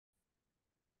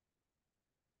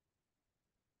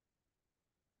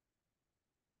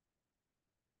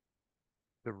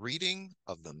The reading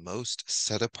of the most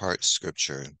set-apart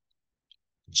scripture,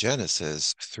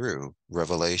 Genesis through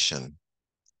Revelation,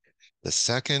 the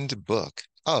second book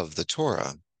of the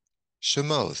Torah,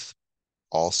 Shemoth,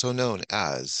 also known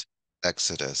as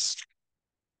Exodus.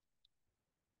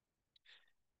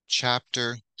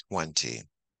 Chapter 20.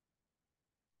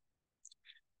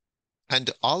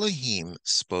 And Elohim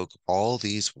spoke all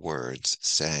these words,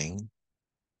 saying,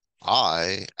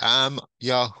 I am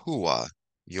YAHUAH,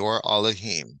 your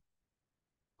Elohim,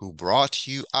 who brought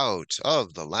you out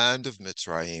of the land of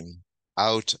Mitzrayim,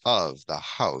 out of the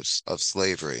house of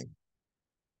slavery.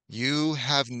 You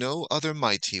have no other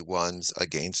mighty ones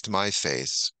against my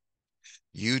face.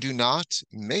 You do not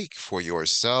make for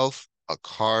yourself a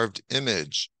carved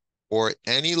image, or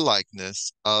any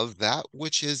likeness of that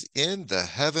which is in the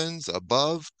heavens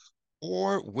above,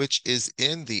 or which is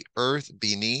in the earth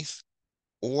beneath,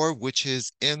 or which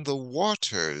is in the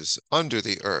waters under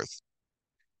the earth.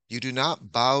 You do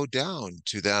not bow down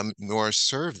to them nor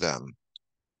serve them.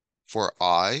 For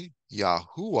I,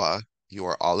 YAHUAH,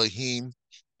 your Elohim,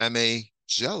 am a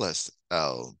jealous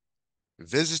El,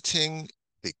 visiting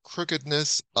the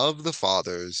crookedness of the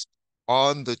fathers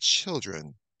on the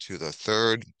children to the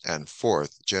third and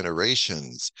fourth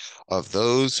generations of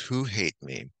those who hate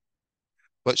me,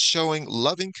 but showing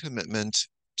loving commitment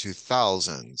to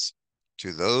thousands,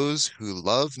 to those who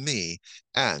love me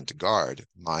and guard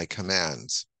my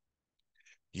commands.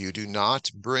 You do not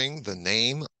bring the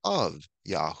name of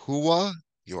YAHUAH,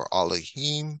 your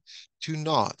Elohim, to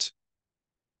naught,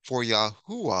 for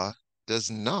YAHUAH does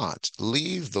not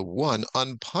leave the one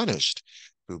unpunished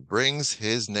who brings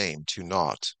his name to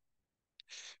naught.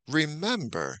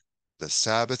 Remember the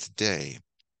Sabbath day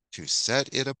to set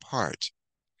it apart.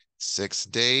 6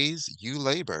 days you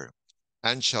labor,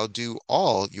 and shall do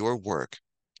all your work.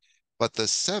 But the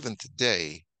seventh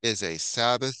day is a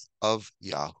Sabbath of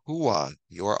YAHUAH,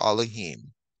 your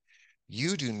Elohim.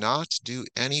 You do not do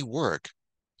any work,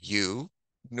 you,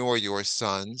 nor your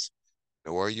sons,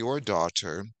 nor your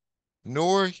daughter,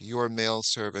 nor your male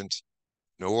servant,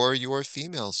 nor your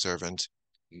female servant,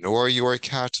 nor your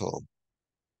cattle,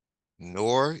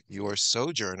 nor your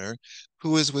sojourner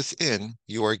who is within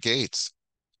your gates.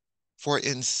 For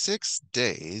in 6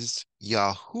 days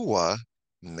YAHUAH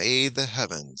made the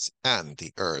heavens and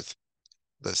the earth,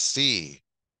 the sea,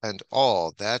 and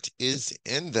all that is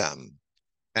in them,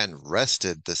 and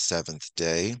rested the seventh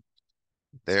day.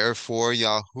 Therefore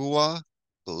YAHUAH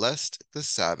blessed the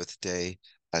Sabbath day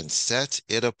and set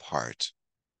it apart.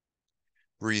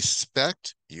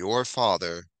 Respect your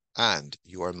father and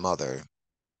your mother,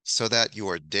 so that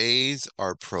your days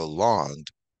are prolonged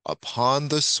upon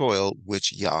the soil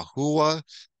which YAHUAH,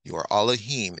 your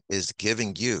Elohim, is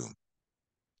giving you.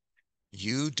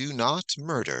 You do not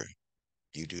murder.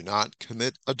 You do not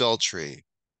commit adultery.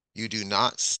 You do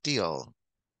not steal.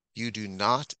 You do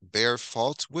not bear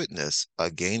false witness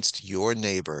against your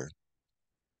neighbor.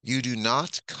 You do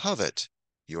not covet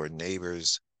your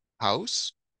neighbor's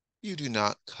house. You do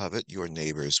not covet your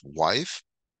neighbor's wife,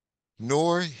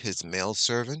 nor his male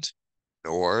servant,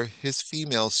 nor his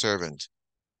female servant,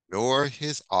 nor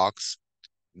his ox,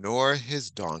 nor his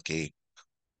donkey,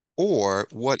 or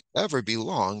whatever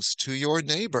belongs to your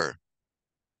neighbor.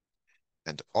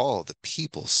 And all the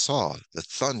people saw the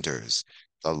thunders,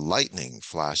 the lightning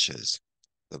flashes,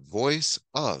 the voice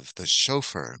of the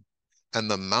shofar, and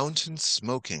the mountain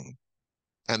smoking.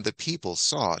 And the people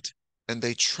saw it, and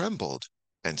they trembled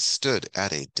and stood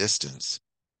at a distance,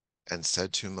 and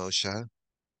said to Moshe,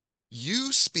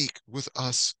 You speak with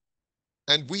us,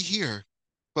 and we hear,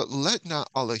 but let not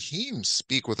Elohim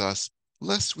speak with us,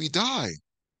 lest we die.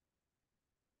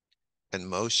 And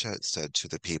Moshe said to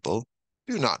the people,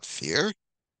 Do not fear,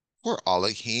 for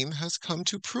Elohim has come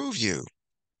to prove you,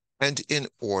 and in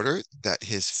order that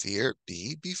his fear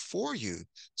be before you,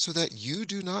 so that you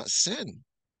do not sin.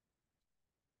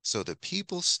 So the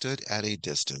people stood at a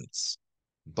distance,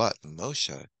 but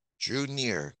Moshe drew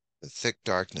near the thick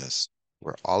darkness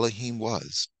where Elohim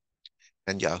was.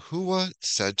 And YAHUAH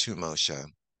said to Moshe,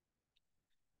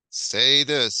 Say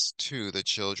this to the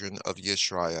children of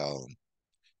Israel.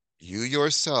 You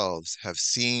yourselves have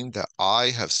seen that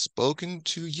I have spoken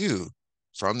to you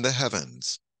from the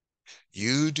heavens.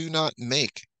 You do not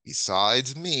make,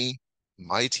 besides me,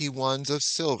 mighty ones of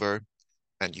silver,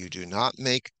 and you do not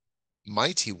make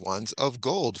mighty ones of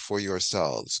gold for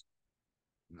yourselves.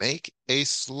 Make a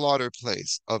slaughter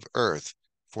place of earth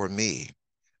for me,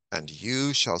 and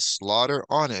you shall slaughter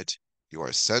on it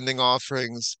your sending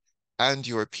offerings and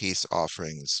your peace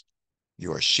offerings,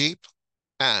 your sheep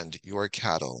and your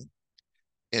cattle.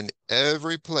 In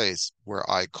every place where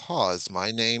I cause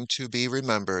my name to be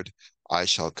remembered, I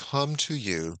shall come to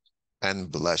you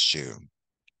and bless you.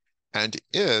 And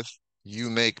if you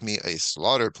make me a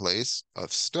slaughter place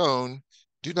of stone,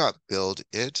 do not build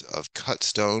it of cut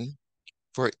stone,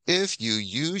 for if you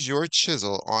use your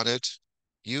chisel on it,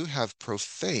 you have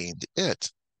profaned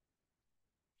it.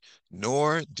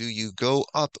 Nor do you go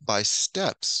up by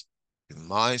steps to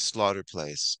my slaughter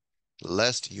place,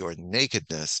 lest your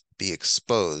nakedness be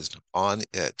exposed on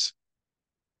it.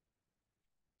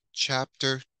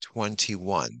 Chapter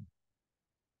 21.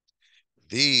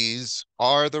 These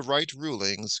are the right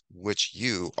rulings which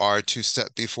you are to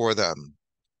set before them.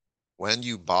 When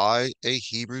you buy a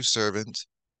Hebrew servant,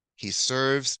 he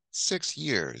serves 6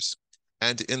 years,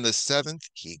 and in the 7th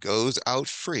he goes out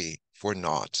free for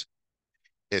naught.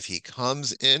 If he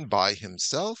comes in by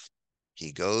himself,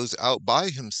 he goes out by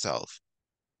himself.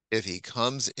 If he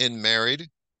comes in married,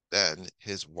 then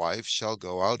his wife shall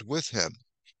go out with him.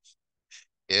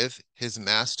 If his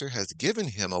master has given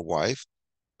him a wife,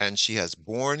 and she has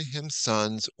borne him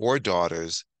sons or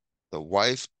daughters, the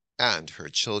wife and her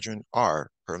children are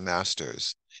her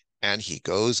master's, and he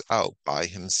goes out by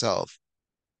himself.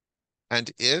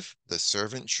 And if the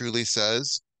servant truly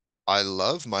says, I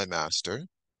love my master,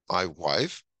 my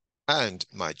wife, and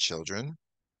my children,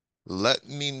 let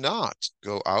me not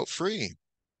go out free,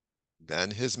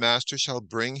 then his master shall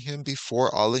bring him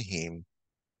before Elohim,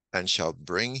 and shall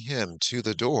bring him to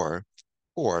the door,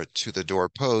 or to the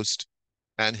doorpost,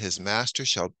 and his master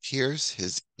shall pierce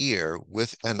his ear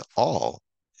with an awl,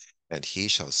 and he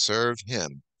shall serve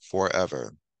him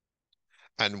forever.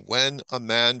 And when a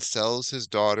man sells his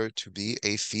daughter to be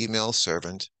a female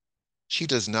servant, she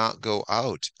does not go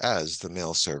out as the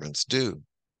male servants do.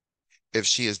 If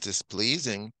she is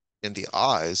displeasing in the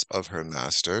eyes of her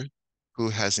master, who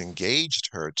has engaged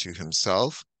her to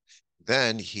himself,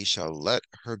 then he shall let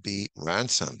her be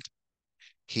ransomed.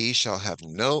 He shall have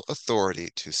no authority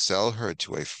to sell her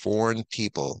to a foreign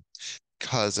people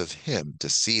because of him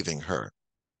deceiving her.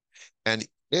 And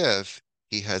if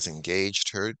he has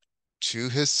engaged her to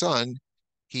his son,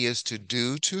 he is to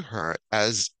do to her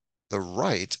as the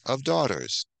right of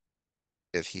daughters.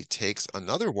 If he takes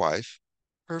another wife,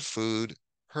 her food,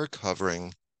 her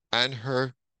covering, and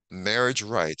her marriage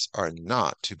rights are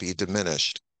not to be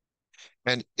diminished.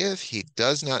 And if he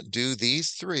does not do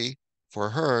these 3 for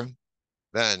her,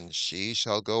 then she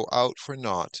shall go out for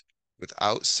naught,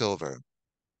 without silver.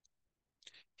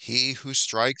 He who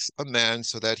strikes a man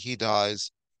so that he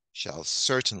dies shall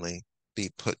certainly be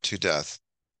put to death.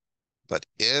 But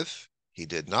if he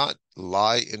did not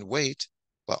lie in wait,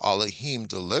 but Elohim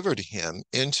delivered him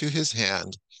into his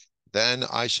hand, then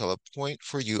I shall appoint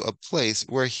for you a place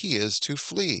where he is to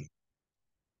flee.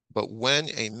 But when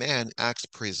a man acts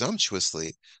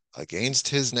presumptuously against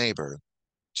his neighbor,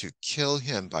 to kill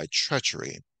him by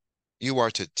treachery, you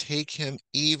are to take him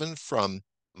even from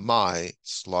my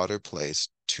slaughter place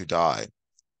to die.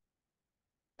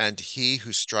 And he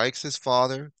who strikes his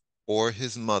father or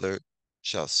his mother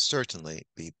shall certainly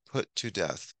be put to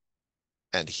death.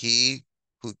 And he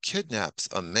who kidnaps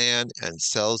a man and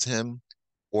sells him,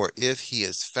 or if he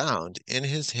is found in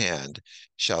his hand,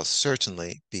 shall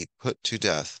certainly be put to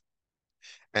death.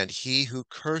 And he who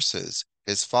curses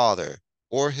his father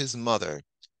or his mother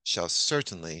shall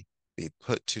certainly be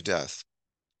put to death.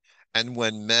 And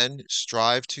when men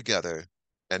strive together,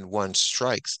 and one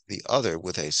strikes the other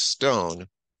with a stone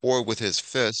or with his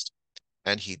fist,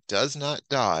 and he does not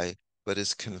die, but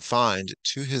is confined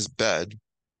to his bed,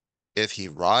 if he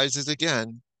rises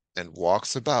again and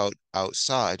walks about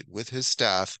outside with his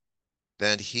staff,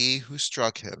 then he who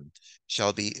struck him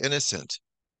shall be innocent.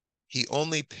 He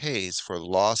only pays for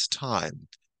lost time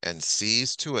and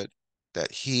sees to it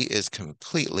that he is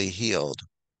completely healed.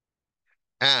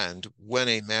 And when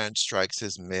a man strikes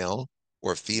his male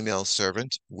or female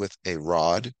servant with a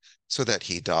rod so that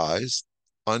he dies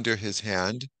under his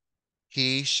hand,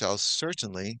 he shall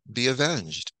certainly be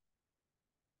avenged.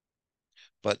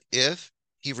 But if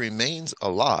he remains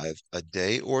alive a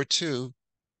day or 2,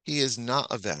 he is not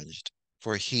avenged,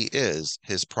 for he is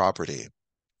his property.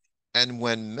 And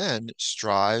when men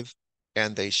strive,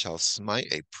 and they shall smite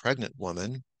a pregnant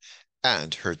woman,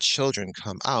 and her children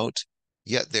come out,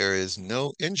 yet there is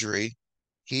no injury,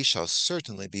 he shall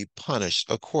certainly be punished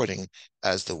according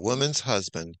as the woman's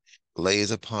husband lays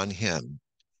upon him,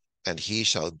 and he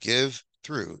shall give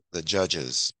through the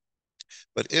judges.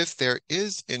 But if there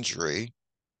is injury,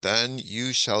 then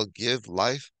you shall give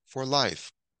life for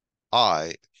life,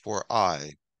 eye for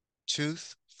eye,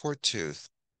 tooth for tooth,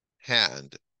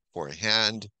 hand for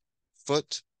hand,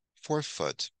 foot for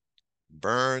foot,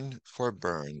 burn for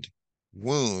burned,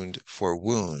 wound for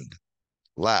wound,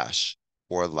 lash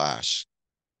for lash.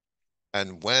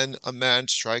 And when a man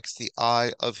strikes the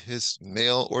eye of his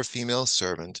male or female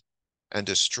servant and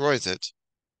destroys it,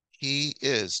 he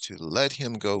is to let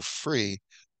him go free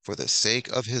for the sake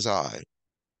of his eye.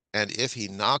 And if he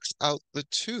knocks out the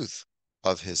tooth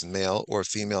of his male or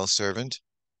female servant,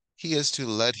 he is to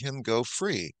let him go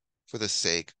free for the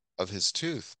sake of his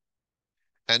tooth.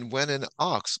 And when an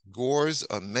ox gores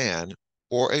a man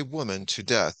or a woman to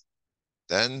death,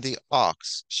 then the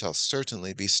ox shall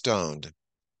certainly be stoned,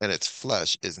 and its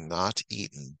flesh is not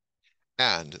eaten,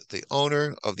 and the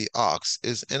owner of the ox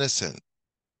is innocent.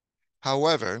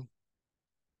 However,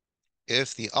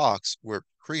 if the ox were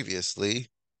previously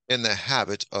in the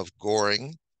habit of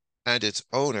goring, and its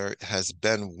owner has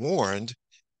been warned,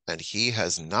 and he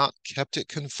has not kept it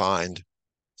confined,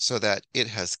 so that it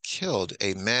has killed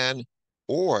a man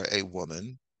or a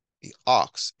woman, the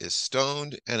ox is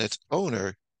stoned, and its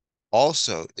owner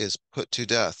also is put to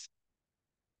death.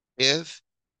 If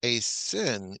a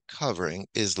sin covering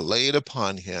is laid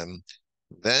upon him,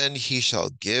 then he shall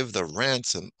give the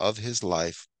ransom of his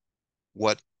life,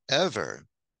 whatever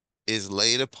is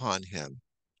laid upon him,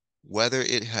 whether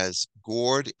it has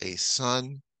gored a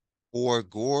son or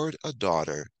gored a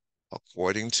daughter.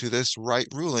 According to this right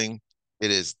ruling,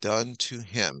 it is done to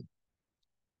him.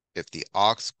 If the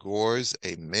ox gores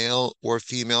a male or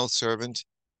female servant,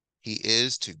 he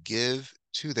is to give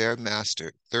to their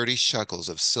master 30 shekels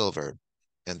of silver,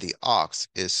 and the ox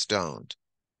is stoned.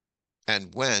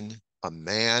 And when a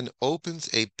man opens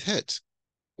a pit,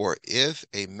 or if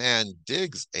a man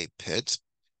digs a pit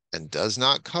and does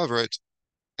not cover it,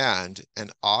 and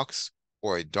an ox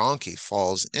or a donkey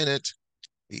falls in it,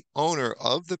 the owner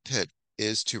of the pit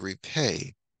is to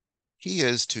repay. He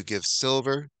is to give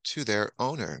silver to their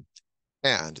owner,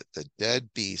 and the dead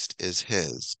beast is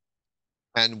his.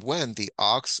 And when the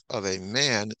ox of a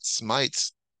man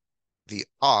smites the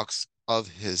ox of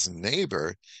his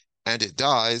neighbor, and it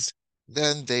dies,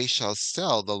 then they shall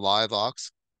sell the live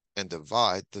ox and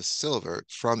divide the silver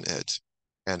from it,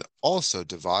 and also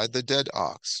divide the dead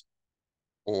ox.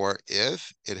 Or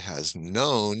if it has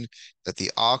known that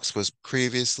the ox was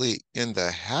previously in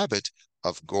the habit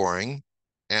of goring,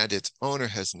 and its owner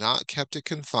has not kept it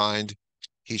confined,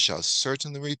 he shall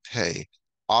certainly repay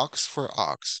ox for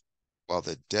ox, while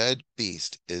the dead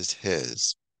beast is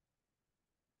his.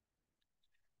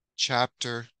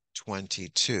 Chapter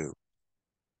 22.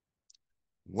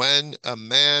 When a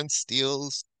man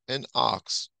steals an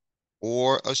ox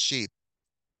or a sheep,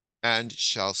 and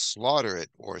shall slaughter it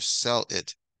or sell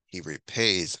it, he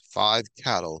repays 5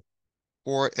 cattle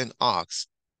for an ox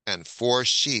and 4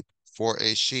 sheep for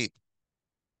a sheep.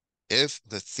 If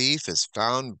the thief is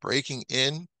found breaking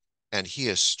in, and he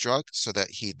is struck so that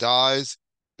he dies,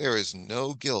 there is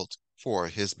no guilt for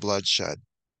his bloodshed.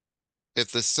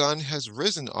 If the sun has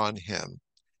risen on him,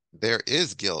 there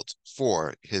is guilt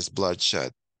for his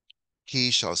bloodshed. He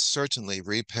shall certainly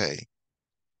repay.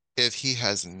 If he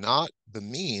has not the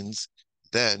means,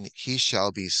 then he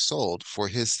shall be sold for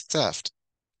his theft.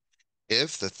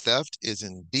 If the theft is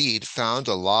indeed found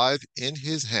alive in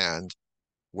his hand,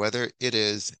 whether it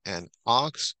is an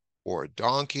ox or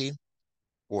donkey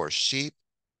or sheep,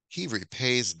 he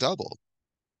repays double.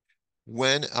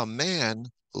 When a man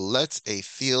lets a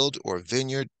field or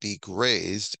vineyard be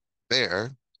grazed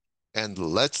bare, and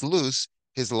lets loose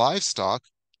his livestock,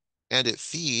 and it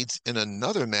feeds in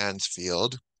another man's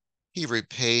field, he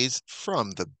repays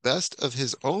from the best of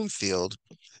his own field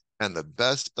and the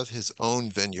best of his own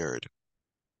vineyard.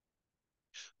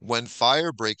 When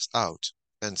fire breaks out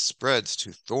and spreads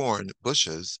to thorn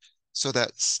bushes, so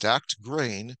that stacked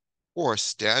grain or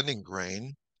standing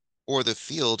grain or the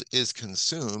field is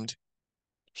consumed,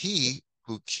 he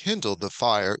who kindled the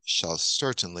fire shall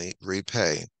certainly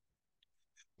repay.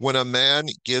 When a man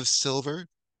gives silver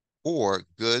or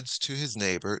goods to his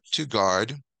neighbor to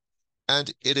guard,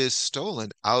 and it is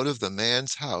stolen out of the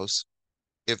man's house,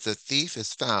 if the thief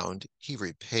is found, he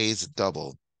repays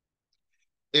double.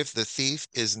 If the thief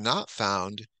is not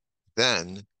found,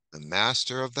 then the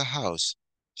master of the house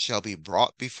shall be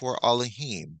brought before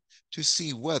Elohim to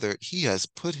see whether he has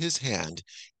put his hand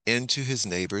into his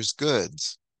neighbor's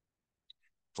goods.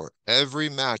 For every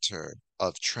matter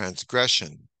of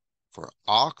transgression, for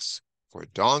ox, for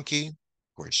donkey,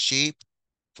 for sheep,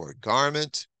 for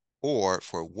garment, or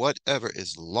for whatever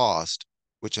is lost,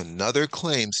 which another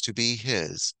claims to be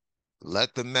his,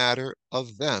 let the matter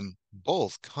of them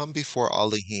both come before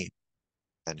Elohim,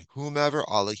 and whomever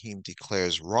Elohim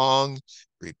declares wrong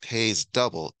repays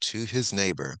double to his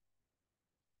neighbor.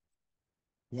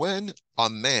 When a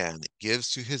man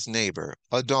gives to his neighbor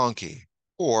a donkey,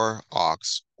 or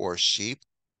ox, or sheep,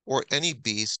 or any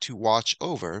beast to watch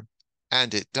over,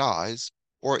 and it dies,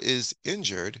 or is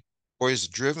injured, or is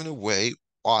driven away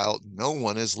while no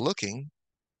one is looking,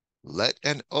 let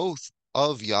an oath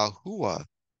of YAHUAH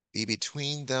be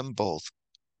between them both,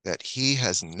 that he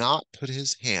has not put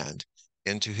his hand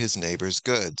into his neighbor's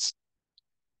goods.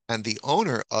 And the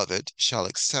owner of it shall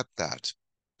accept that,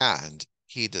 and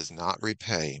he does not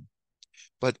repay.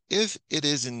 But if it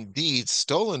is indeed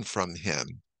stolen from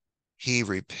him, he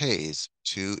repays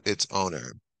to its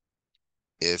owner.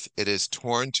 If it is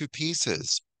torn to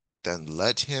pieces, then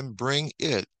let him bring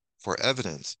it for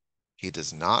evidence. He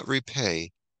does not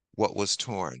repay what was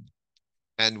torn.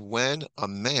 And when a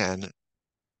man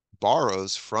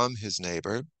borrows from his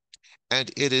neighbor, and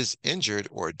it is injured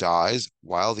or dies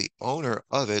while the owner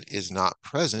of it is not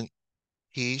present,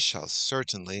 he shall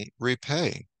certainly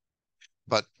repay.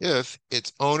 But if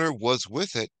its owner was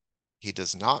with it, he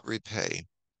does not repay.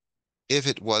 If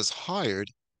it was hired,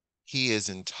 he is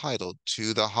entitled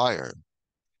to the hire.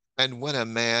 And when a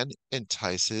man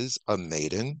entices a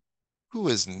maiden who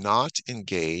is not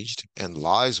engaged and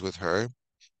lies with her,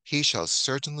 he shall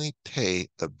certainly pay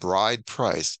the bride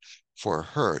price for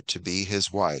her to be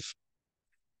his wife.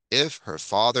 If her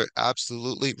father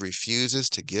absolutely refuses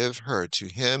to give her to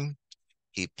him,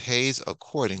 he pays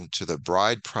according to the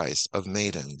bride price of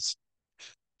maidens.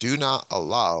 Do not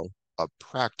allow a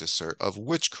practicer of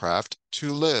witchcraft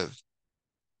to live.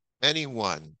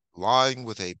 Anyone lying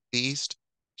with a beast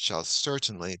shall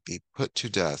certainly be put to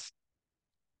death.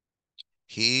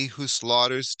 He who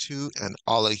slaughters to an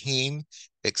Elohim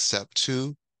except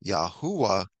to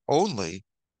YAHUAH only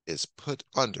is put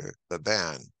under the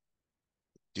ban.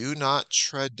 Do not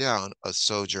tread down a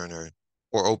sojourner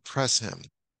or oppress him,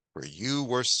 for you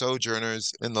were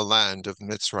sojourners in the land of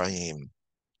Mitzrayim.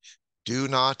 Do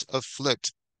not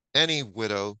afflict any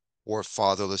widow or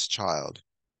fatherless child.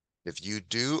 If you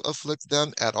do afflict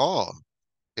them at all,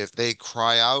 if they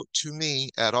cry out to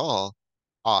me at all,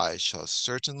 I shall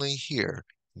certainly hear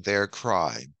their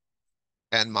cry.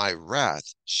 And my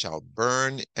wrath shall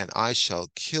burn, and I shall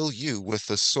kill you with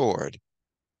the sword.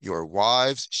 Your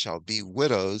wives shall be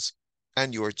widows,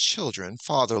 and your children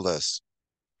fatherless.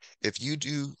 If you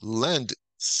do lend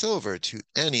silver to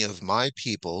any of my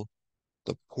people,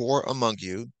 the poor among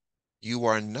you, you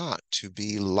are not to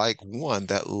be like one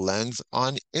that lends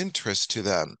on interest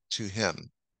to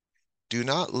him. Do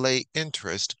not lay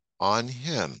interest on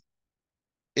him.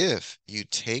 If you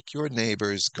take your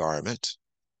neighbor's garment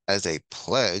as a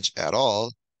pledge at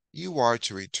all, you are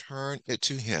to return it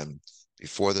to him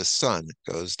before the sun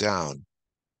goes down.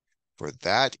 For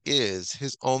that is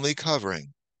his only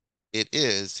covering. It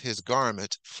is his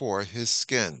garment for his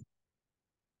skin.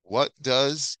 What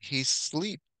does he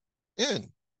sleep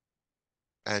in?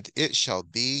 And it shall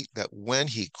be that when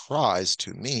he cries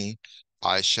to me,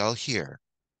 I shall hear,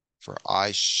 for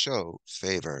I show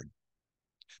favor.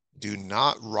 Do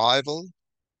not rival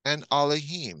an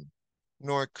Elohim,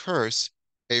 nor curse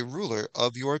a ruler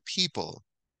of your people.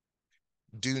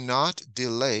 Do not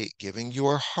delay giving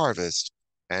your harvest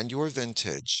and your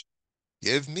vintage.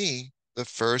 Give me the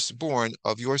firstborn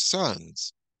of your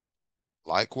sons.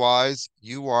 Likewise,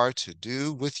 you are to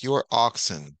do with your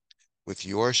oxen, with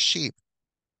your sheep.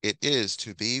 It is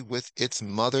to be with its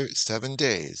mother 7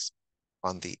 days.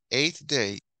 On the 8th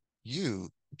day, you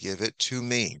give it to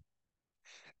me.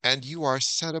 And you are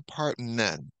set apart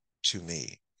men to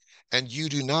me, and you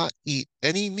do not eat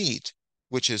any meat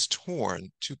which is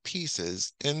torn to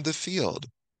pieces in the field.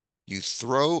 You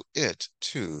throw it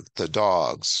to the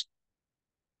dogs.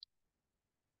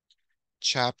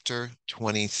 Chapter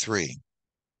 23.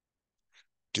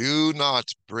 Do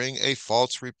not bring a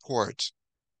false report.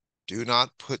 Do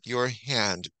not put your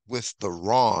hand with the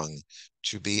wrong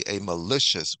to be a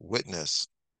malicious witness.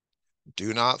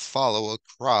 Do not follow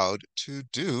a crowd to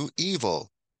do evil,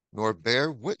 nor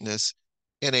bear witness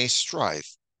in a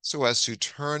strife, so as to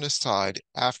turn aside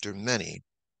after many,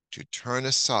 to turn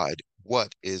aside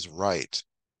what is right.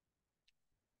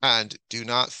 And do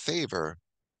not favor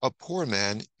a poor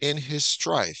man in his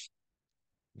strife.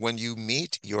 When you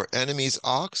meet your enemy's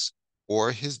ox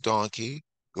or his donkey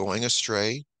going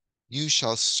astray, you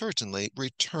shall certainly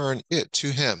return it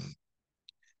to him.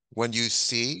 When you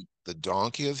see the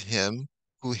donkey of him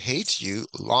who hates you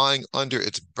lying under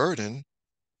its burden,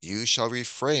 you shall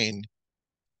refrain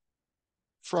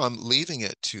from leaving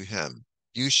it to him.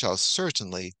 You shall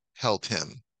certainly help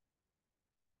him.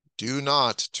 Do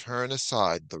not turn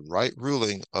aside the right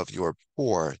ruling of your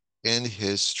poor in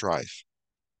his strife.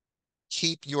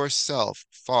 Keep yourself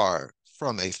far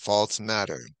from a false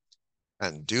matter,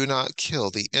 and do not kill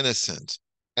the innocent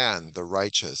and the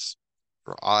righteous,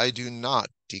 for I do not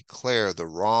declare the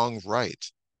wrong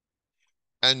right.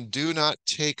 and do not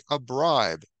take a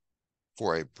bribe,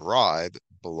 for a bribe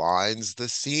blinds the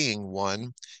seeing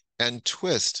one and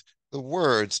twists the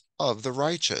words of the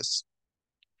righteous.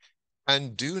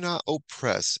 And do not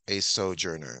oppress a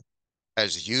sojourner,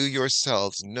 as you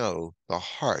yourselves know the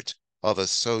heart of a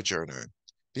sojourner,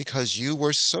 because you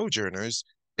were sojourners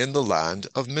in the land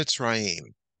of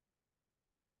Mitzrayim.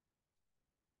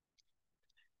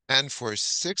 And for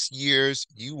 6 years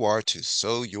you are to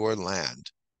sow your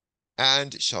land,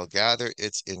 and shall gather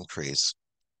its increase.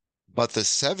 But the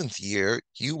 7th year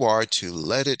you are to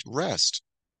let it rest,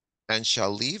 and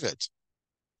shall leave it.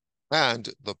 And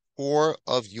the poor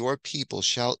of your people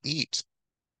shall eat,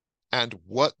 and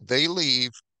what they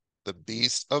leave, the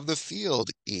beasts of the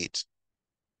field eat.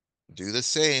 Do the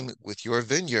same with your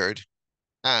vineyard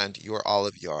and your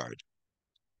olive yard.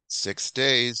 6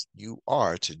 days you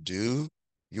are to do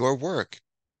your work,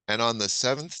 and on the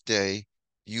 7th day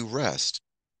you rest,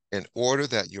 in order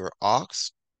that your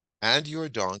ox and your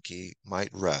donkey might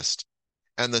rest,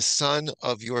 and the son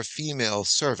of your female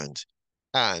servant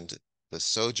and the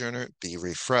sojourner be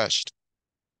refreshed.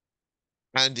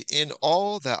 And in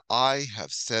all that I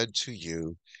have said to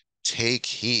you, take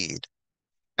heed,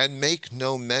 and make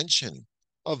no mention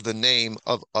of the name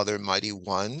of other mighty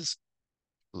ones.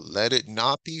 Let it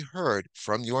not be heard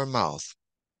from your mouth.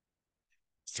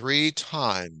 3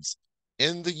 times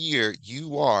in the year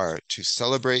you are to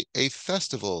celebrate a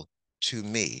festival to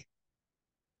me.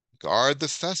 Guard the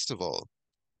festival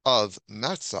of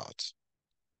Matzot.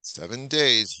 7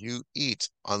 days you eat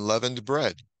unleavened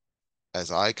bread,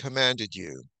 as I commanded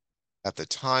you, at the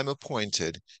time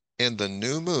appointed in the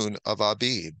new moon of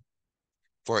Abib.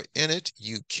 For in it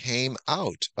you came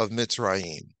out of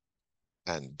Mitzrayim,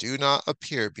 and do not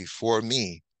appear before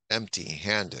me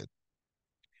empty-handed.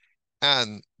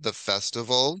 And the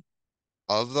festival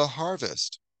of the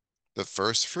harvest, the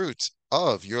first fruits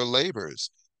of your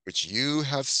labors, which you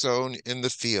have sown in the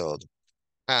field,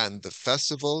 and the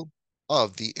festival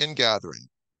of the ingathering,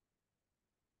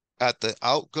 at the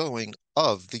outgoing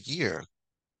of the year,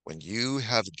 when you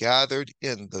have gathered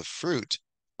in the fruit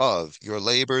of your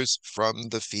labors from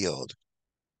the field.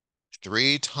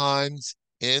 3 times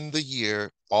in the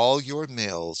year all your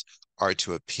males are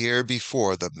to appear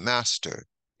before the Master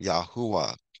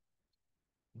YAHUAH.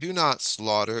 Do not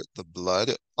slaughter the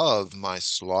blood of my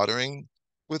slaughtering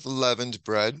with leavened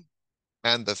bread,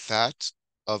 and the fat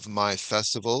of my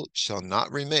festival shall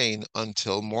not remain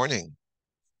until morning.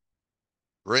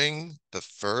 Bring the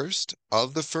first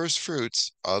of the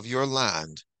firstfruits of your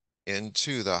land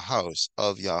into the house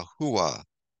of YAHUAH,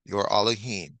 your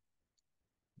Elohim.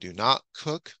 Do not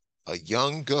cook a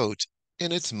young goat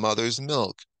in its mother's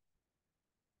milk.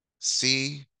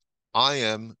 See, I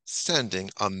am sending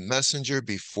a messenger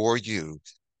before you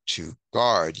to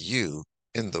guard you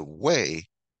in the way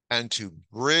and to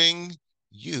bring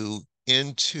you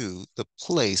into the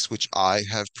place which I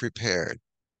have prepared.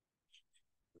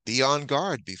 Be on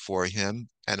guard before him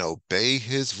and obey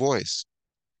his voice.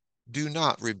 Do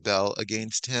not rebel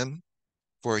against him,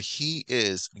 for he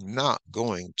is not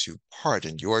going to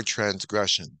pardon your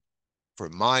transgression, for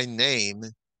my name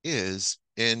is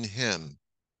in him.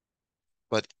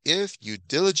 But if you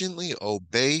diligently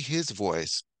obey his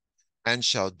voice, and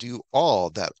shall do all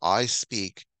that I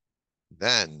speak,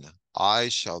 then I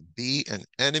shall be an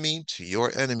enemy to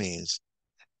your enemies,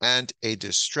 and a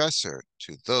distresser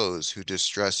to those who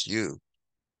distress you.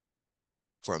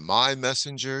 For my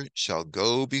messenger shall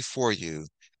go before you,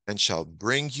 and shall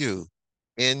bring you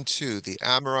into the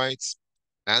Amorites,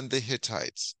 and the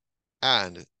Hittites,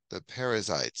 and the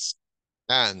Perizzites,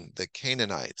 and the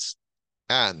Canaanites,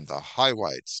 and the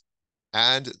Hivites,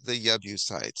 and the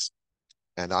Jebusites,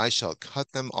 and I shall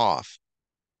cut them off.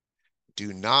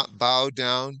 Do not bow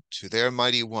down to their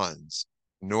mighty ones,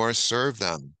 nor serve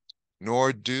them,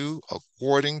 nor do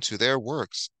according to their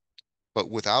works, but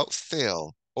without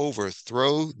fail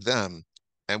overthrow them,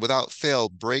 and without fail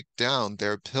break down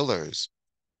their pillars.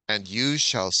 And you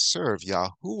shall serve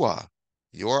YAHUAH,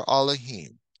 your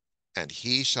Elohim, and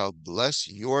he shall bless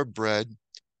your bread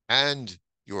and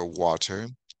your water,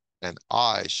 and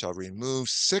I shall remove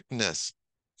sickness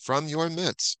from your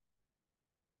midst.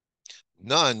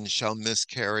 None shall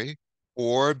miscarry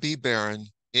or be barren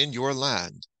in your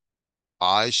land.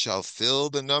 I shall fill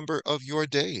the number of your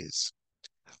days.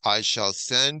 I shall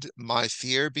send my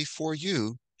fear before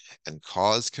you and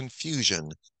cause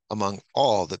confusion among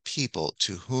all the people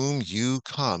to whom you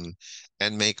come,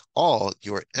 and make all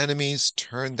your enemies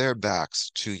turn their backs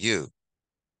to you.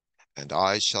 And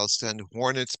I shall send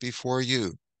hornets before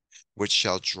you, which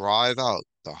shall drive out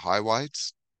the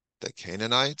Hivites, the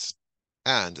Canaanites,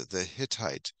 and the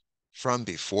Hittite from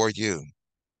before you.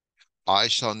 I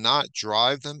shall not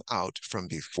drive them out from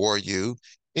before you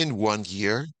in 1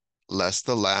 year, lest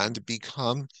the land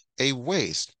become a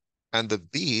waste, and the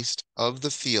beasts of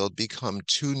the field become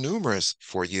too numerous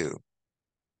for you.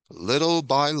 Little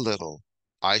by little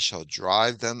I shall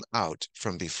drive them out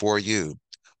from before you,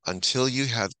 until you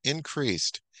have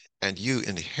increased, and you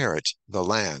inherit the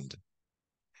land.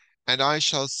 And I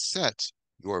shall set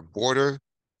your border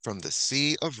from the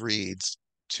Sea of Reeds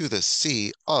to the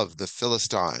Sea of the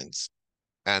Philistines,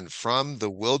 and from the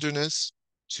wilderness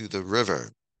to the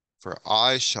river, for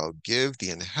I shall give the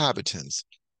inhabitants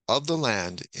of the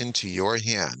land into your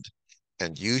hand,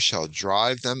 and you shall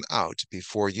drive them out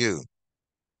before you.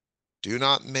 Do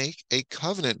not make a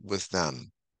covenant with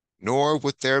them, nor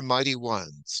with their mighty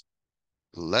ones.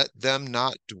 Let them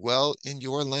not dwell in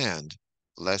your land,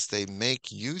 lest they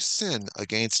make you sin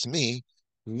against me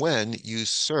when you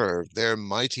serve their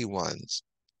mighty ones,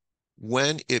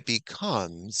 when it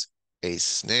becomes a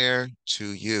snare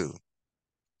to you.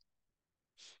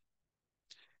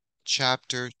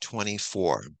 Chapter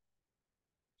 24.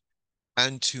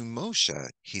 And to Moshe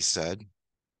he said,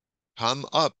 Come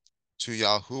up to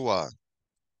YAHUAH,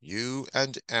 you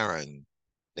and Aaron,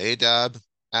 Nadab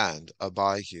and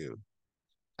Abihu,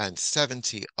 and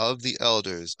 70 of the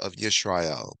elders of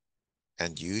Israel,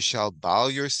 and you shall bow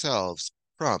yourselves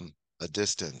from a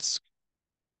distance.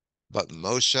 But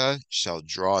Moshe shall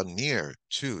draw near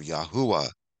to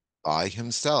YAHUAH by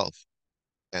himself,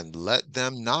 and let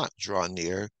them not draw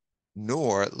near,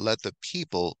 nor let the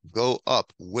people go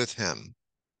up with him.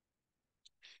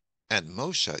 And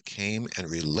Moshe came and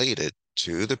related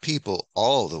to the people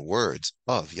all the words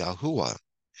of YAHUAH,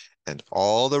 and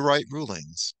all the right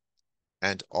rulings.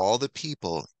 And all the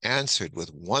people answered with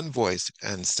one voice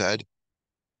and said,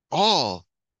 All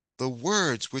the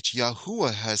words which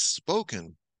YAHUAH has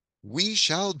spoken, we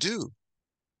shall do.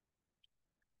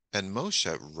 And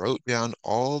Moshe wrote down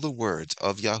all the words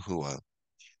of YAHUAH,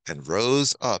 and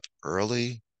rose up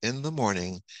early in the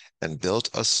morning, and built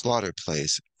a slaughter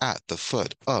place at the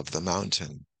foot of the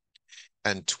mountain,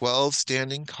 and 12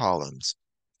 standing columns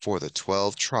for the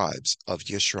 12 tribes of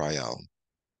Israel.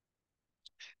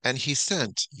 And he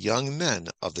sent young men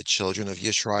of the children of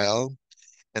Israel,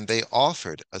 and they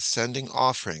offered ascending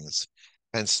offerings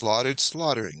and slaughtered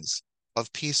slaughterings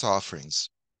of peace offerings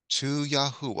to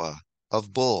YAHUAH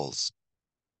of bulls.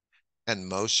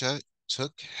 And Moshe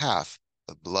took half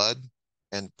the blood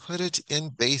and put it in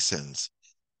basins,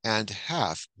 and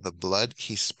half the blood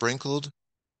he sprinkled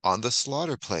on the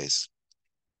slaughter place.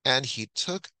 And he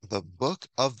took the book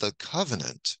of the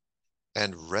covenant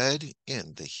and read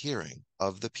in the hearing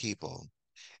of the people.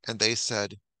 And they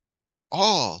said,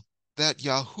 All that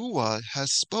YAHUAH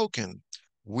has spoken,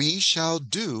 we shall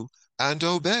do and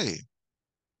obey.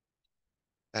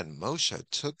 And Moshe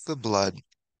took the blood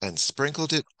and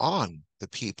sprinkled it on the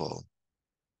people,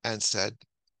 and said,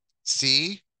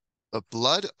 See, the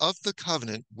blood of the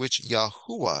covenant which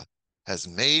YAHUAH has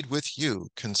made with you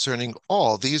concerning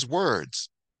all these words.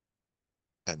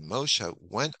 And Moshe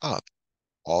went up,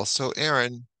 also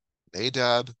Aaron,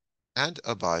 Nadab, and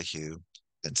Abihu,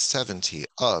 and 70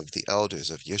 of the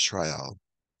elders of Israel.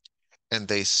 And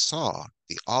they saw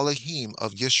the Elohim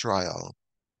of Israel,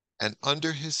 and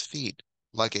under his feet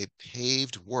like a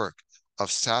paved work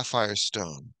of sapphire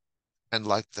stone, and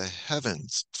like the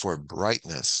heavens for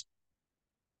brightness.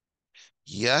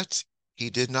 Yet he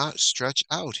did not stretch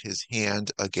out his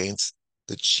hand against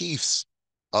the chiefs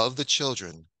of the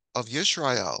children of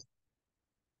Israel.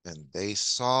 And they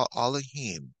saw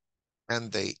Elohim,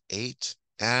 and they ate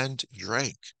and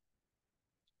drank.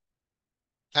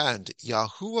 And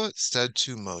YAHUAH said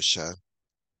to Moshe,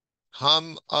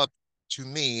 Come up to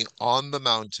me on the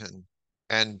mountain,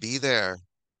 and be there,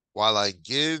 while I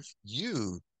give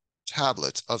you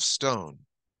tablets of stone,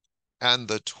 and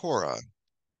the Torah,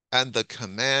 and the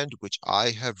command which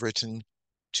I have written,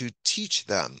 to teach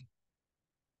them.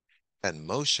 And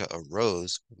Moshe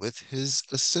arose with his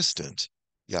assistant,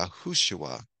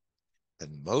 Yahushua,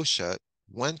 and Moshe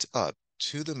went up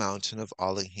to the mountain of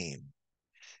Elohim.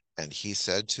 And he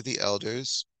said to the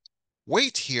elders,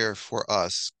 Wait here for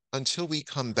us until we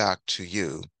come back to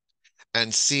you.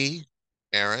 And see,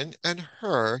 Aaron and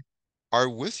Hur are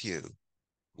with you.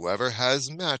 Whoever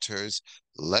has matters,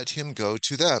 let him go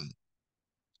to them.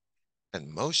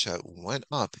 And Moshe went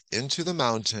up into the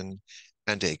mountain,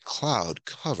 and a cloud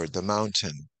covered the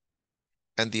mountain.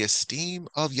 And the esteem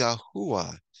of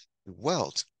YAHUAH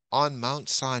dwelt on Mount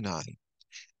Sinai,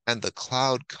 and the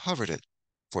cloud covered it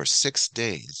for 6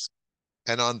 days.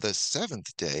 And on the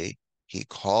 7th day he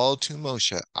called to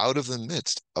Moshe out of the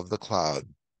midst of the cloud.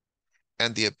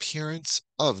 And the appearance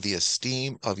of the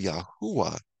esteem of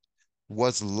YAHUAH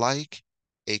was like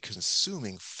a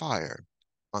consuming fire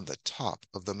on the top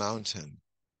of the mountain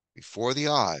before the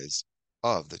eyes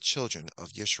of the children of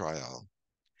Israel.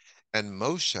 And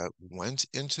Moshe went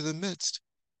into the midst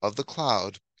of the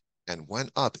cloud and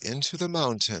went up into the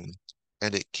mountain.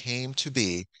 And it came to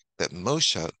be that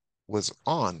Moshe was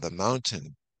on the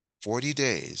mountain 40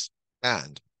 days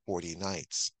and 40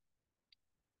 nights.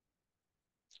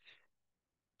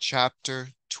 Chapter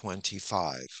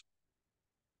 25.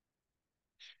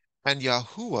 And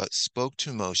YAHUAH spoke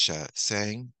to Moshe,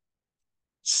 saying,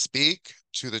 Speak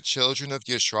to the children of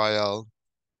Israel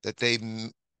that they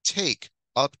take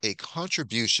up a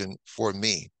contribution for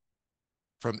me.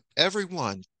 From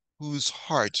everyone whose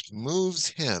heart moves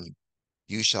him,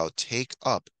 you shall take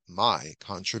up my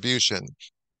contribution.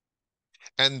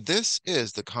 And this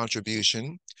is the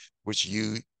contribution which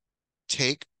you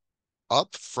take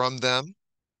up from them: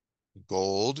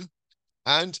 gold,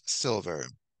 and silver,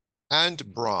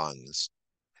 and bronze,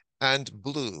 and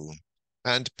blue,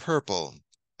 and purple,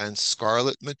 and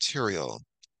scarlet material,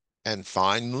 and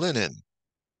fine linen,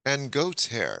 and goat's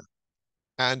hair,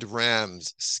 and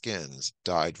ram's skins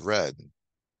dyed red,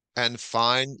 and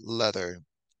fine leather,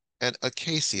 and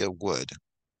acacia wood,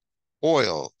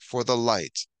 oil for the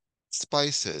light,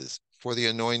 spices for the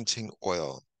anointing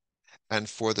oil, and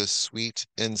for the sweet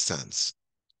incense,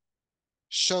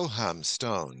 shoham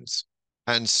stones,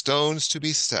 and stones to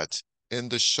be set in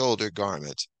the shoulder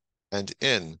garment, and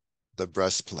in the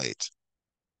breastplate.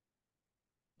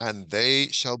 And they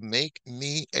shall make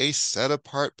me a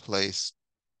set-apart place,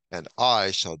 and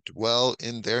I shall dwell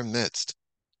in their midst,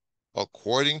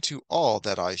 according to all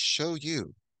that I show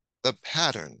you, the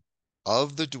pattern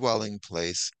of the dwelling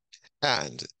place,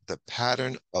 and the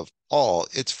pattern of all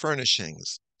its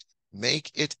furnishings.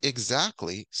 Make it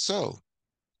exactly so.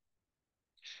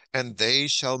 And they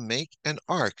shall make an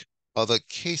ark of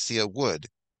acacia wood,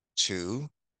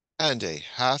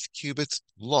 2.5 cubits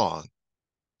long,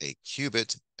 a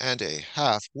cubit and a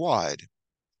half wide,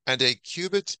 and a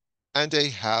cubit and a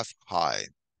half high.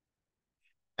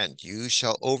 And you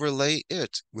shall overlay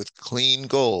it with clean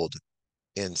gold,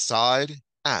 inside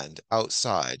and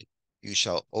outside you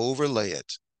shall overlay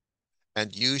it.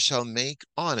 And you shall make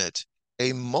on it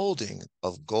a molding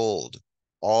of gold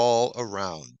all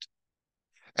around.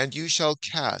 And you shall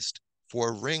cast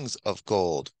 4 rings of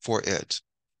gold for it,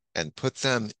 and put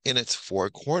them in its 4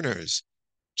 corners,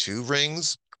 2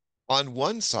 rings on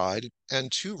one side,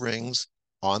 and 2 rings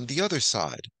on the other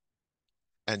side.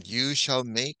 And you shall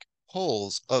make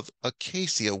poles of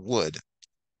acacia wood,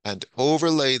 and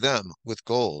overlay them with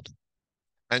gold,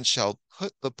 and shall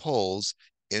put the poles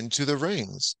into the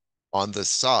rings on the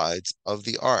sides of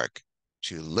the ark,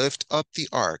 to lift up the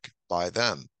ark by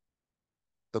them.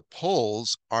 The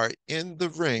poles are in the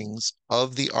rings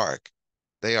of the ark,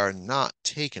 they are not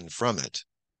taken from it.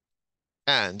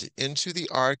 And into the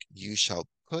ark you shall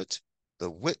put the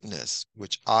witness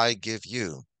which I give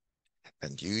you.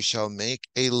 And you shall make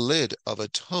a lid of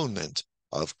atonement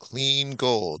of clean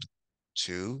gold,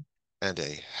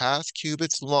 2.5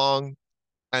 cubits long,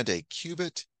 and a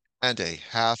cubit and a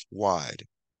half wide.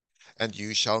 And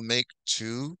you shall make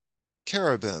 2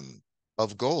 cherubim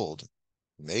of gold,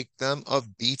 make them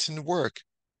of beaten work,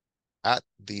 at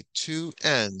the 2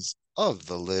 ends of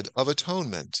the lid of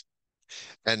atonement,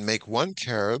 and make 1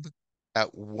 cherub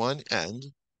at one end,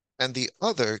 and the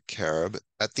other cherub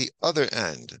at the other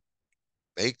end.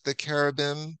 Make the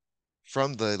cherubim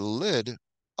from the lid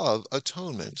of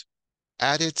atonement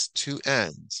at its 2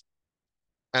 ends,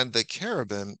 and the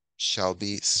cherubim shall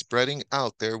be spreading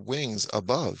out their wings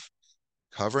above,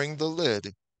 covering the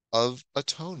lid of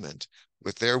atonement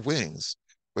with their wings,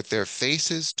 with their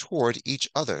faces toward each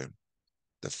other,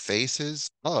 the faces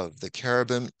of the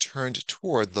cherubim turned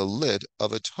toward the lid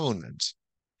of atonement.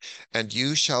 And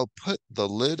you shall put the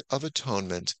lid of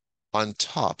atonement on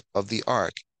top of the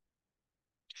ark,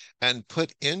 and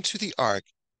put into the ark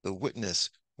the witness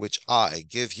which I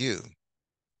give you.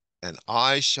 And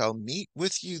I shall meet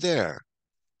with you there,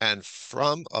 and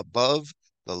from above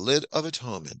the lid of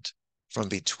atonement, from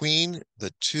between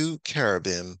the 2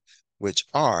 cherubim which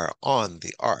are on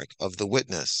the ark of the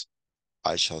witness,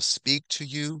 I shall speak to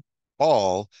you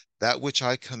all that which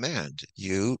I command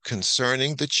you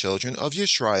concerning the children of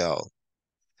Israel.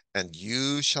 And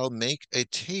you shall make a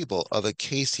table of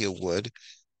acacia wood,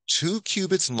 2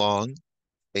 cubits long,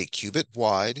 a cubit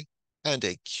wide, and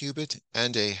a cubit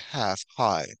and a half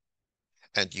high.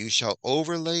 And you shall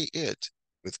overlay it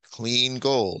with clean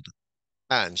gold,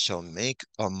 and shall make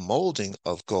a molding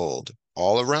of gold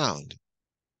all around,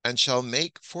 and shall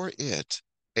make for it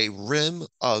a rim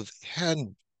of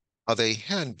a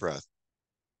handbreadth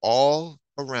all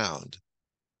around,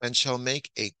 and shall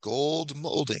make a gold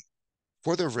molding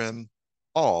for the rim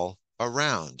all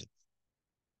around.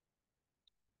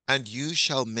 And you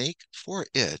shall make for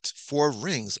it 4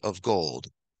 rings of gold,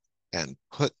 and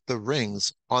put the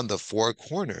rings on the 4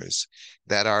 corners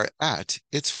that are at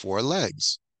its 4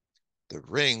 legs. The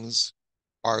rings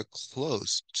are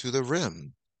close to the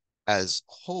rim, as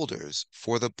holders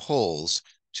for the poles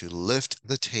to lift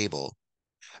the table.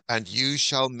 And you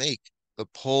shall make the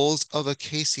poles of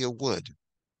acacia wood,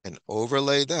 and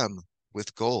overlay them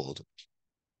with gold.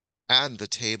 And the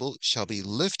table shall be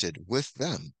lifted with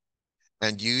them.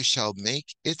 And you shall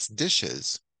make its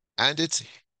dishes, and its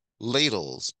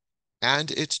ladles,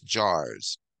 and its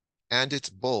jars, and its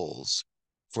bowls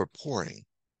for pouring.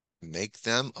 Make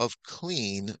them of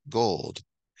clean gold.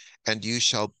 And you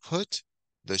shall put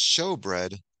the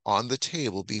showbread on the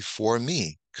table before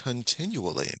me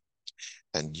continually.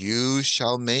 And you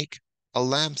shall make a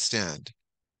lampstand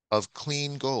of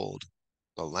clean gold.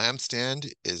 The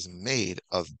lampstand is made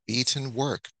of beaten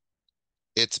work.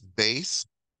 Its base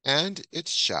and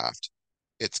its shaft,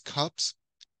 its cups,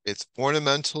 its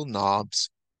ornamental knobs,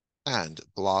 and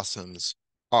blossoms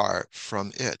are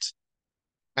from it.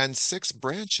 And 6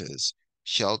 branches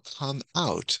shall come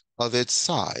out of its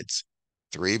sides,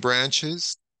 3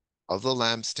 branches of the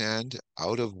lampstand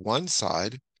out of one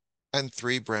side, and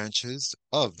 3 branches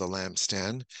of the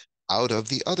lampstand out of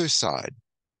the other side.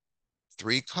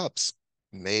 3 cups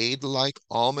made like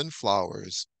almond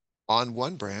flowers on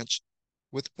one branch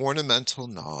with ornamental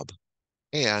knob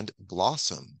and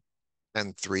blossom,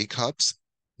 and 3 cups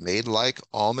made like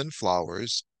almond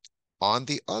flowers on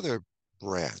the other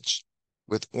branch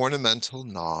with ornamental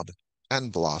knob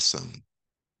and blossom.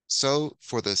 So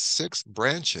for the 6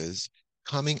 branches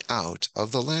coming out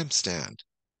of the lampstand.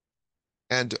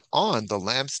 And on the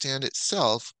lampstand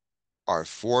itself are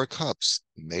 4 cups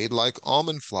made like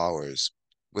almond flowers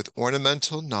with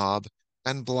ornamental knob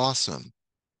and blossom,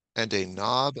 and a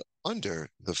knob under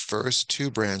the first 2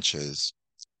 branches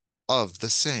of the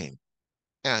same,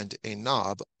 and a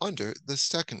knob under the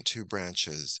second 2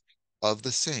 branches of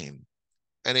the same,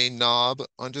 and a knob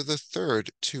under the third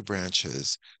 2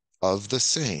 branches of the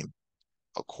same,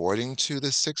 according to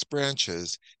the 6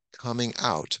 branches coming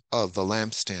out of the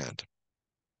lampstand.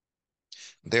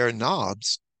 Their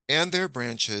knobs and their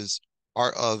branches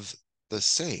are of the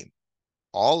same,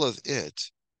 all of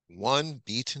it one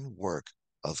beaten work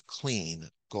of clean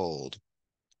gold.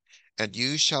 And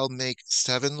you shall make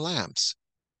 7 lamps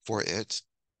for it,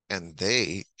 and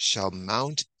they shall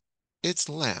mount its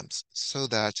lamps so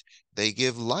that they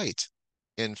give light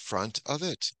in front of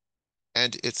it.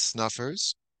 And its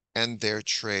snuffers and their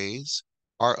trays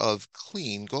are of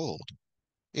clean gold.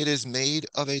 It is made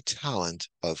of a talent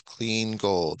of clean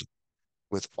gold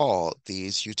with all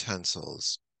these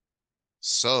utensils.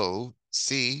 So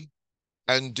see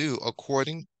and do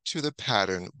according to the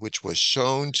pattern which was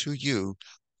shown to you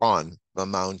on the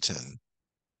mountain.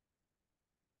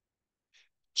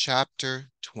 Chapter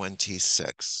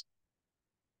 26.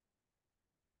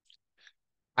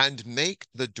 And make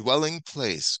the dwelling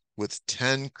place with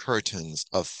 10 curtains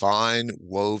of fine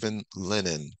woven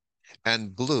linen,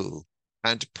 and blue,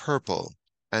 and purple,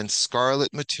 and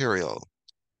scarlet material.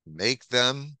 Make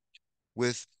them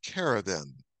with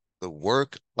cherubim, the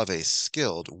work of a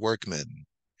skilled workman.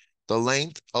 The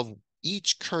length of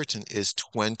each curtain is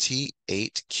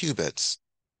 28 cubits,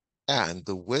 and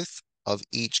the width of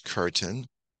each curtain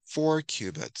 4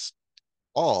 cubits,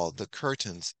 all the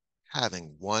curtains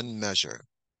having one measure.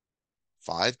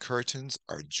 5 curtains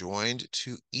are joined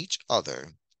to each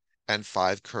other, and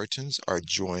 5 curtains are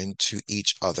joined to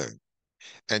each other.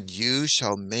 And you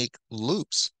shall make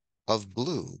loops of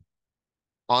blue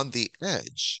on the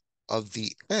edge of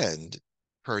the end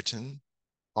curtain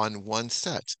on one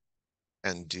set,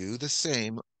 and do the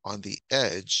same on the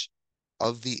edge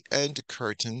of the end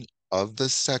curtain of the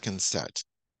second set.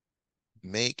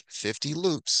 Make 50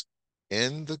 loops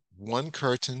in the one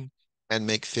curtain, and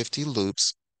make 50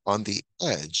 loops on the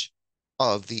edge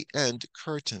of the end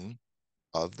curtain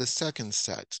of the second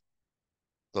set,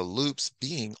 the loops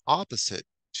being opposite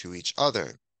to each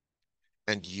other.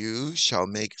 And you shall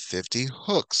make 50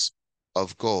 hooks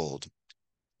of gold,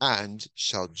 and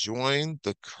shall join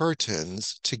the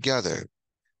curtains together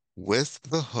with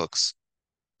the hooks,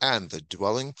 and the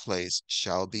dwelling place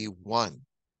shall be one.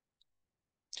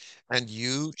 And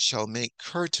you shall make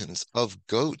curtains of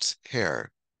goat's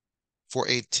hair for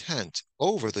a tent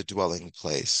over the dwelling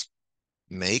place.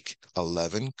 Make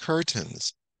 11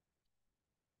 curtains.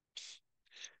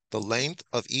 The length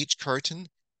of each curtain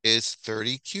is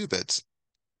 30 cubits,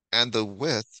 and the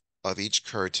width of each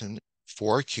curtain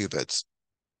 4 cubits.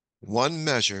 one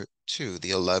measure to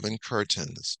the 11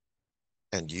 curtains.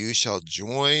 And you shall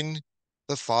join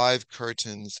the 5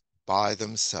 curtains by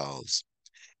themselves,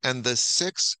 and the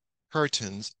 6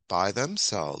 curtains by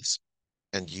themselves,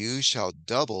 and you shall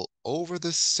double over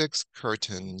the 6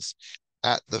 curtains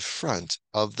at the front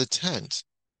of the tent.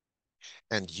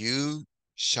 And you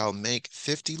shall make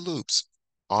 50 loops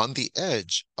on the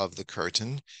edge of the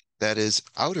curtain that is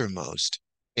outermost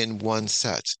in one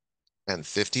set, and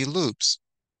 50 loops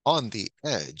on the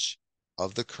edge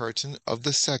of the curtain of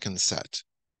the second set.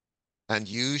 And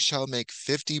you shall make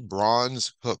 50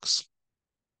 bronze hooks,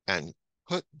 and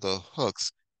put the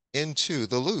hooks into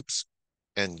the loops,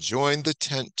 and join the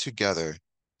tent together,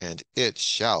 and it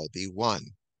shall be one.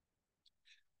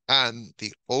 And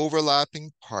the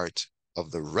overlapping part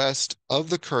of the rest of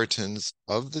the curtains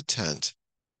of the tent,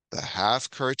 the half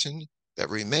curtain that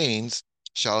remains,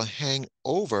 shall hang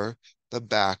over the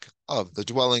back of the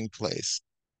dwelling place,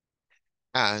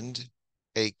 and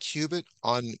a cubit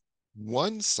on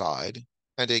one side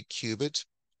and a cubit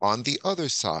on the other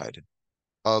side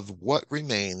of what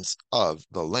remains of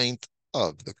the length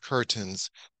of the curtains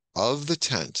of the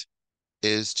tent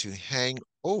is to hang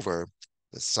over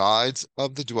the sides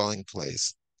of the dwelling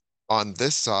place, on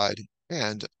this side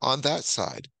and on that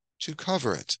side, to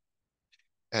cover it.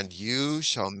 And you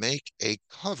shall make a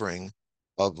covering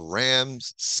of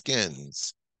ram's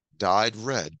skins dyed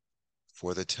red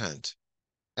for the tent,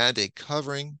 and a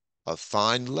covering of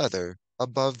fine leather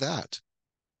above that.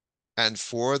 And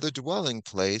for the dwelling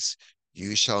place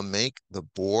you shall make the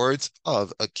boards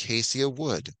of acacia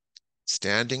wood,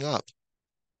 standing up.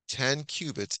 10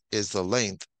 cubits is the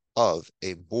length of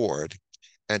a board,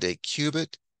 and a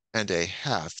cubit and a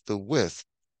half the width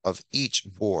of each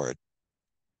board.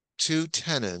 2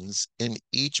 tenons in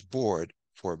each board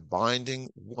for binding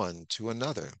one to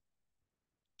another.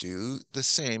 Do the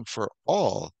same for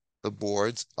all the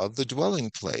boards of the dwelling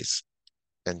place,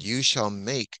 and you shall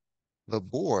make the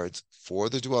boards for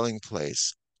the dwelling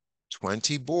place,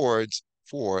 20 boards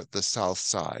for the south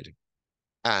side,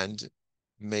 and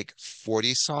make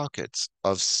 40 sockets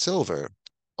of silver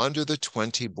under the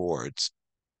 20 boards,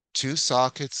 2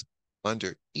 sockets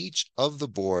under each of the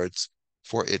boards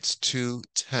for its 2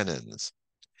 tenons.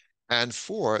 And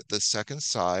for the second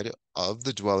side of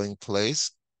the dwelling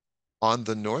place, on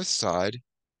the north side,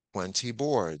 20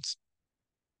 boards,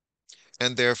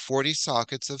 and there 40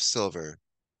 sockets of silver,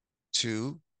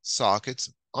 2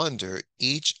 sockets under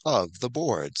each of the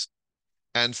boards.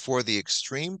 And for the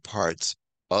extreme parts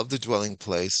of the dwelling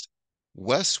place,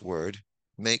 westward,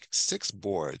 make 6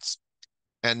 boards,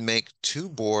 and make 2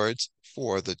 boards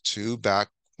for the 2 back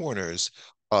corners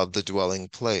of the dwelling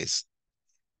place.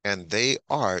 And they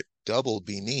are double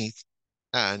beneath,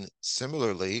 and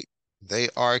similarly, they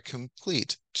are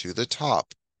complete to the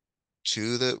top,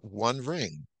 to the one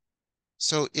ring.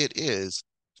 So it is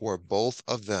for both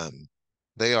of them.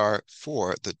 They are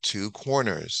for the 2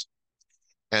 corners.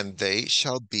 And they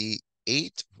shall be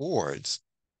 8 boards,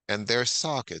 and their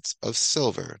sockets of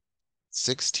silver,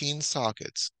 16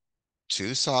 sockets,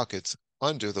 2 sockets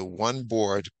under the one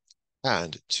board,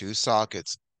 and 2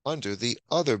 sockets under the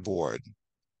other board.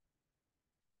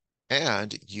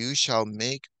 And you shall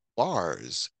make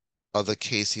bars of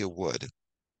acacia wood,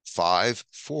 5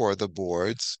 for the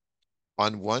boards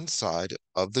on one side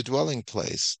of the dwelling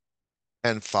place,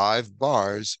 and 5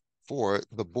 bars for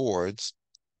the boards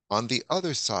on the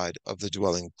other side of the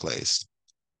dwelling place,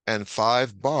 and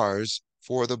 5 bars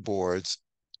for the boards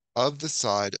of the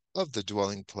side of the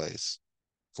dwelling place,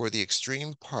 for the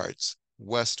extreme parts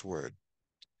westward,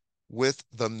 with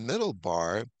the middle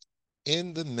bar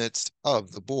in the midst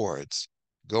of the boards,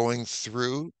 going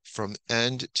through from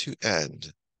end to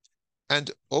end.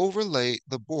 And overlay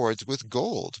the boards with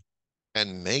gold,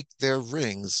 and make their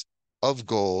rings of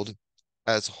gold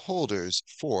as holders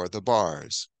for the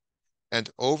bars, and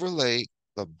overlay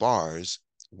the bars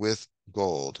with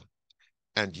gold.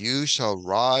 And you shall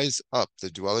rise up the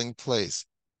dwelling place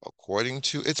according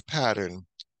to its pattern,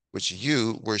 which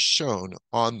you were shown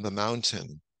on the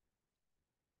mountain.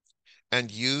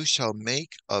 And you shall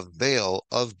make a veil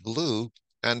of blue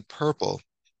and purple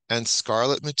and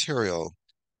scarlet material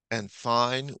and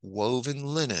fine woven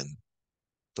linen,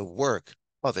 the work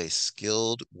of a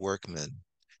skilled workman,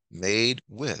 made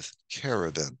with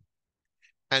cherubim.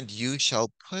 And you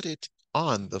shall put it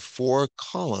on the 4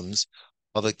 columns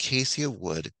of acacia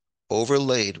wood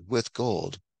overlaid with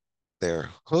gold,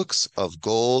 their hooks of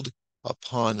gold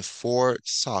upon 4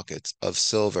 sockets of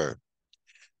silver.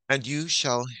 And you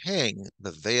shall hang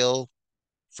the veil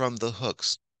from the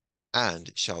hooks, and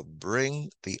shall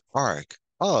bring the ark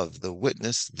of the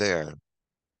witness there,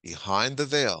 behind the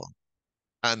veil,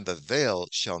 And the veil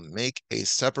shall make a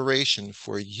separation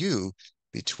for you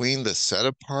between the set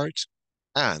apart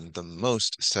and the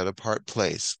most set apart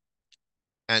place.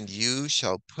 And you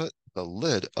shall put the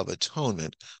lid of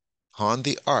atonement upon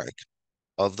the ark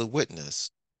of the witness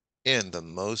in the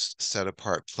most set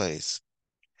apart place.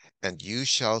 And you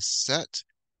shall set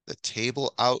the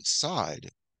table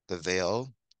outside the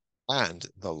veil and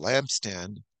the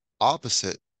lampstand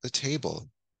opposite the table,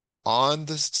 on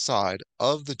the side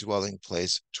of the dwelling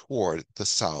place toward the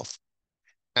south,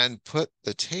 and put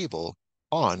the table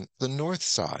on the north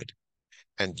side.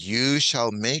 And you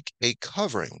shall make a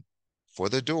covering for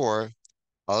the door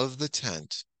of the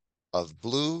tent of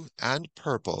blue and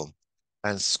purple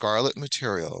and scarlet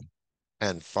material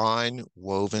and fine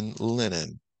woven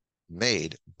linen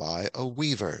made by a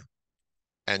weaver.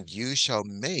 And you shall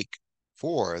make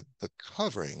for the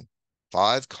covering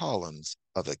 5 columns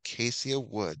of acacia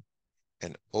wood,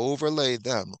 and overlay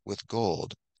them with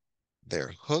gold,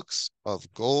 their hooks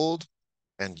of gold,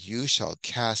 and you shall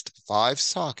cast 5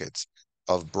 sockets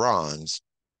of bronze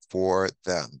for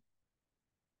them.